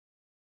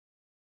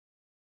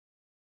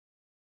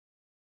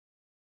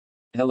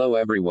Hello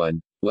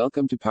everyone.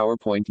 Welcome to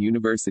PowerPoint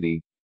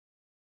University.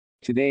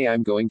 Today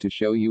I'm going to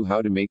show you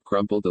how to make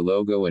crumpled a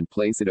logo and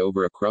place it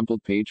over a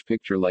crumpled page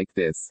picture like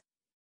this.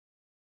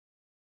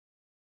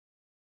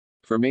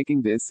 For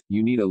making this,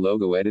 you need a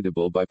logo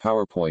editable by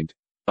PowerPoint.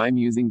 I'm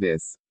using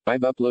this.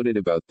 I've uploaded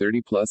about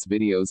 30 plus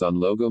videos on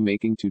logo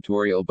making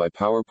tutorial by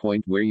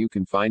PowerPoint where you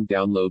can find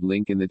download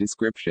link in the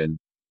description.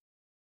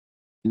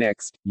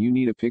 Next, you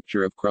need a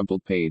picture of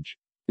crumpled page.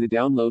 The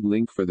download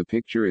link for the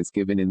picture is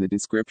given in the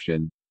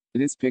description.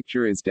 This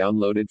picture is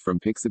downloaded from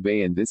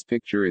Pixabay and this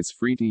picture is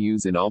free to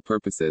use in all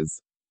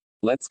purposes.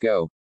 Let's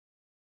go.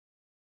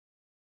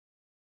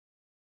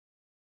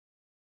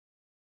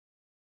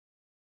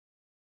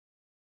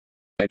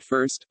 At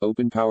first,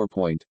 open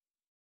PowerPoint.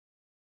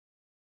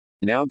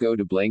 Now go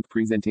to blank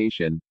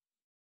presentation.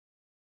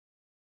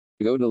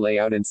 Go to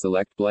layout and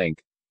select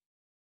blank.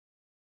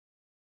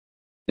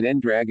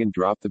 Then drag and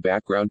drop the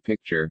background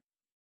picture.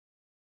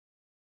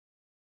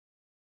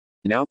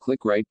 Now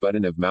click right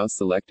button of mouse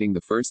selecting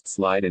the first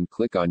slide and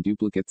click on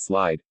duplicate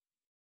slide.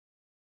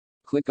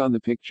 Click on the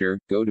picture,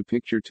 go to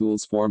picture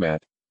tools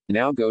format.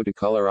 Now go to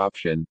color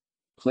option.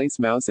 Place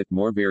mouse at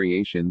more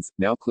variations,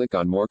 now click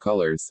on more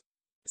colors.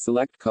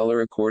 Select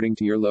color according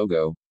to your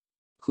logo.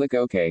 Click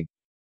OK.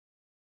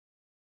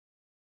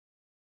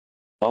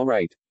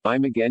 Alright,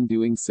 I'm again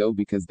doing so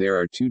because there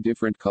are two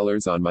different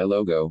colors on my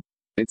logo.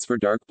 It's for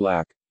dark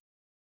black.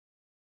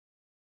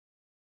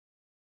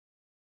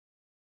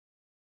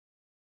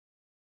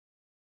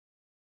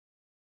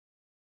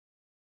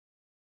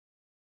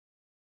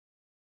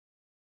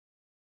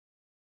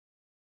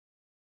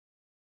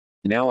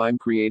 Now I'm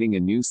creating a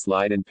new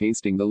slide and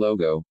pasting the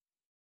logo.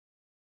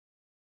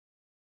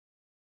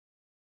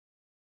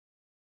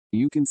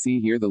 You can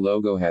see here the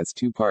logo has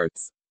two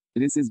parts.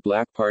 This is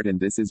black part and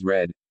this is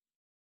red.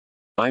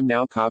 I'm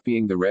now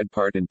copying the red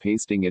part and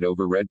pasting it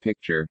over red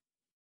picture.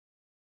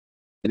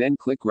 Then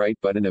click right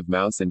button of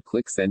mouse and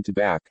click send to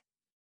back.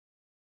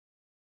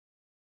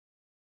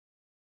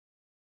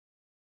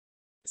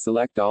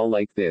 Select all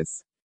like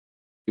this.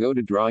 Go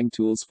to drawing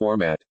tools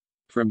format.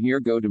 From here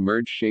go to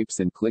merge shapes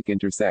and click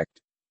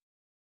intersect.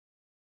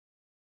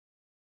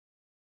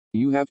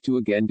 You have to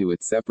again do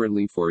it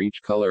separately for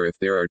each color if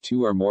there are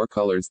two or more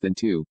colors than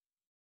two.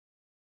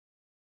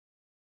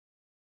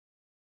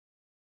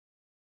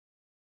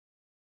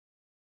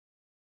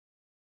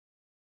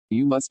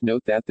 You must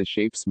note that the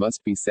shapes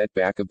must be set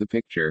back of the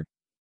picture.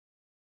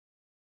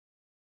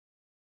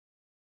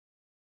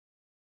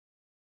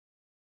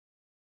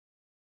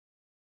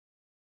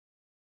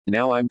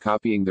 Now I'm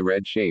copying the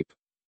red shape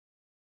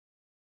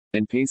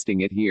and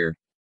pasting it here.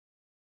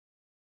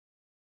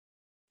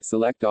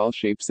 Select all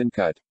shapes and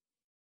cut.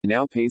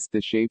 Now paste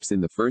the shapes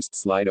in the first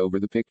slide over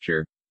the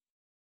picture.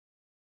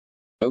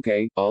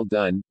 Okay, all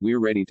done, we're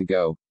ready to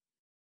go.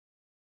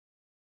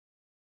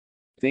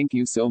 Thank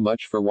you so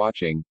much for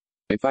watching.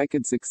 If I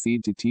could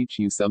succeed to teach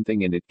you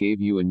something and it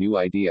gave you a new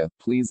idea,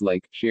 please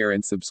like, share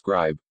and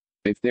subscribe.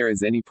 If there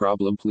is any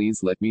problem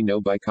please let me know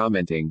by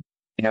commenting.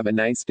 Have a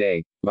nice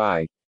day.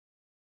 Bye.